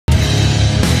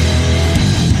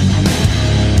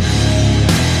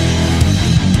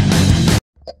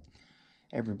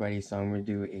everybody, so I'm going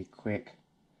to do a quick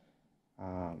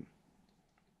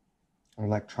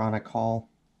electronic haul.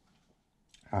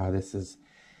 I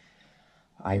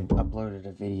uploaded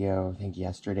a video, I think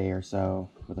yesterday or so,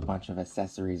 with a bunch of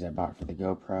accessories I bought for the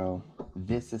GoPro.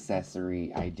 This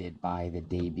accessory I did buy the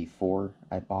day before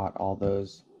I bought all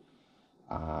those.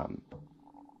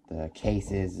 The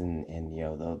cases and you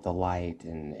know, the light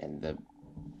and the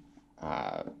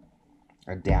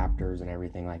adapters and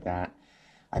everything like that.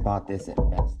 I bought this at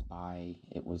Best Buy.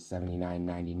 It was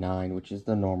 $79.99, which is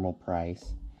the normal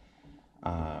price.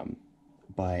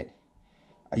 But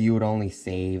you would only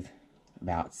save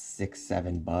about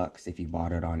 $6-7 if you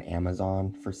bought it on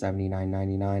Amazon for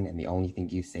 $79.99, and the only thing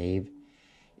you save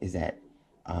is that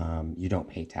you don't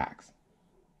pay tax.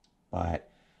 But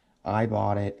I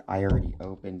bought it. I already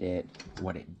opened it.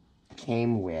 What it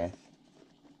came with,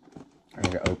 I'm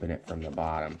going to open it from the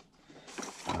bottom.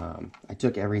 I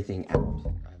took everything out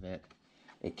of it.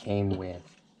 It came with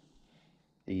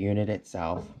the unit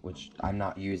itself, which I'm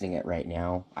not using it right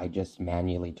now. I just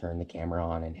manually turned the camera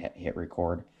on and hit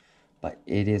record. But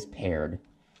it is paired.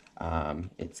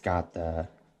 It's got the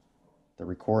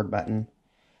record button.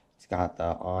 It's got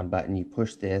the on button. You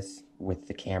push this with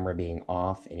the camera being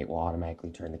off, and it will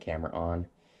automatically turn the camera on,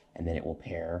 and then it will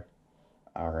pair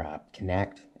or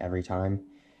connect every time.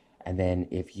 And then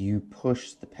if you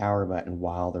push the power button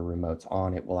while the remote's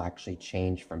on, it will actually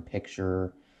change from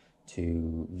picture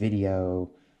to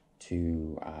video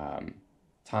to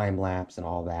time-lapse and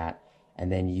all that.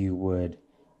 And then you would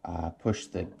push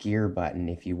the gear button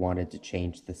if you wanted to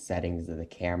change the settings of the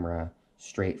camera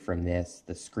straight from this.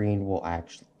 The screen will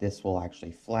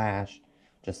actually flash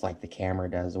just like the camera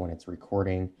does when it's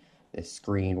recording. This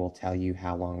screen will tell you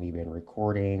how long you've been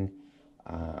recording,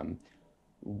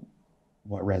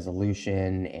 what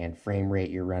resolution and frame rate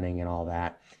you're running and all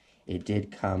that. It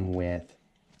did come with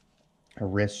a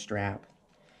wrist strap,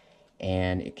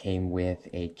 and it came with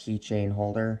a keychain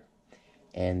holder.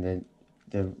 And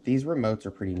these remotes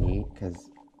are pretty neat because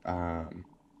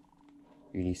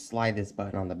you slide this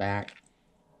button on the back,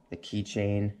 the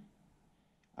keychain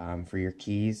for your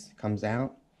keys comes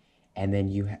out, and then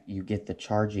you get the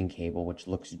charging cable, which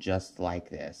looks just like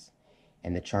this.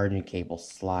 And the charging cable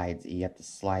slides. You have to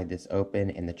slide this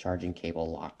open, and the charging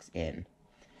cable locks in.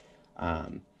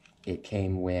 It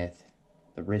came with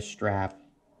the wrist strap,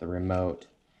 the remote,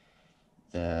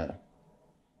 the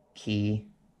key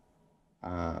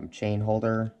chain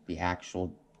holder, the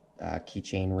actual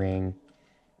keychain ring,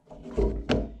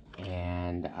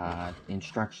 and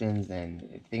instructions, and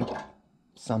I think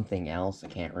something else, I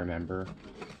can't remember.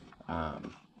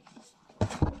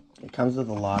 It comes with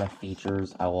a lot of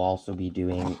features. I will also be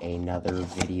doing another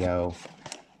video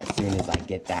as soon as I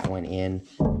get that one in.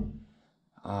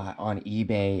 On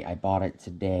eBay, I bought it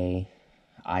today.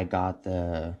 I got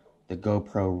the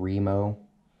GoPro Remo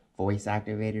voice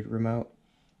activated remote.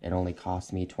 It only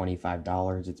cost me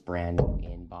 $25. It's brand new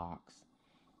in box.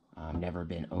 Never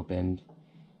been opened.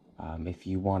 If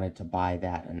you wanted to buy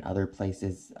that in other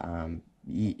places,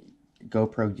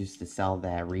 GoPro used to sell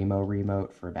that Remo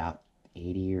remote for about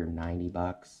 80 or 90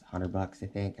 bucks, 100 bucks I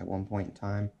think at one point in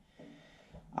time.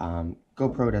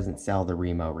 GoPro doesn't sell the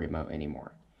Remo remote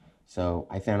anymore. So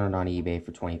I found it on eBay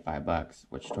for 25 bucks,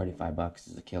 which 25 bucks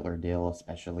is a killer deal,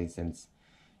 especially since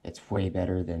it's way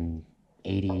better than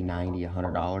 80, 90,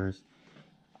 $100.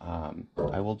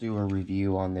 I will do a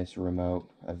review on this remote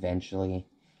eventually.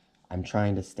 I'm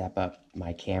trying to step up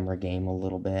my camera game a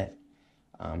little bit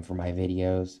for my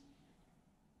videos.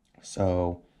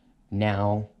 So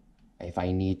now, if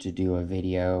I need to do a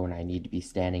video and I need to be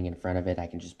standing in front of it, I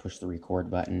can just push the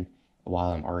record button while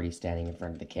I'm already standing in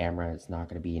front of the camera. It's not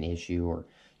going to be an issue, or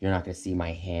you're not going to see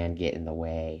my hand get in the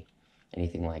way,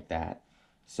 anything like that.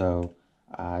 So,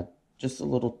 just a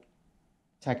little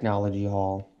technology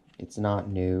haul. It's not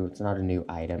new. It's not a new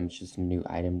item. It's just a new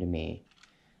item to me.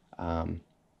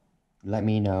 Let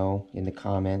me know in the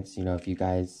comments, if you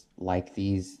guys like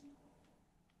these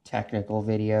technical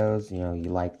videos, you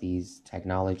like these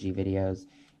technology videos.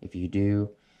 If you do,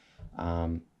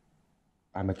 I'm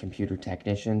a computer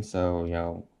technician,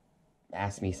 so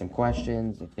ask me some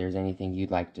questions if there's anything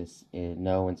you'd like to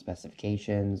know in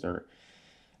specifications, or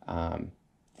if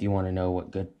you want to know what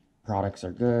good products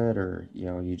are good, or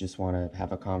you just want to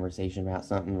have a conversation about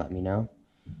something, let me know.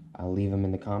 I'll leave them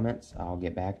in the comments. I'll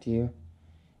get back to you.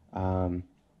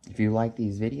 If you like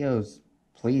these videos,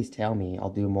 please tell me.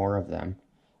 I'll do more of them.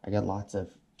 I got lots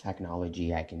of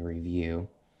technology I can review.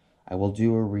 I will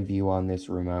do a review on this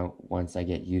remote once I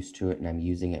get used to it and I'm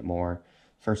using it more.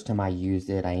 First time I used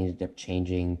it, I ended up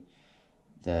changing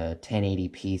the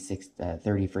 1080p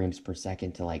 30 frames per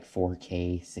second to like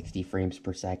 4K 60 frames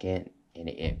per second,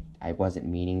 and I wasn't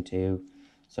meaning to,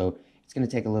 so it's going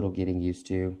to take a little getting used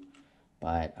to.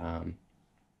 But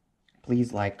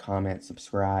please like, comment,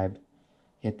 subscribe,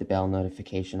 hit the bell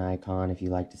notification icon if you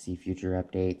like to see future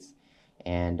updates,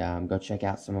 and go check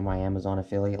out some of my Amazon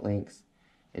affiliate links.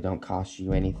 It don't cost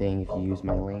you anything if you use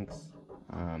my links.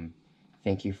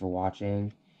 Thank you for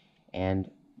watching, and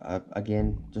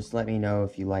again, just let me know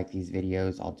if you like these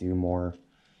videos. I'll do more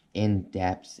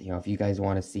in-depth, if you guys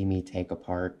want to see me take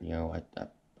apart,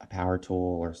 a power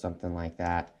tool or something like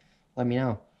that, let me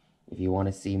know. If you want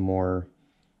to see more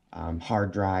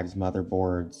hard drives,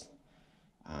 motherboards,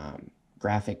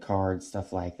 graphic cards,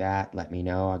 stuff like that, let me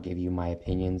know. I'll give you my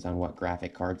opinions on what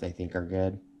graphic cards I think are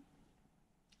good.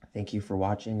 Thank you for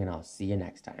watching, and I'll see you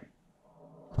next time.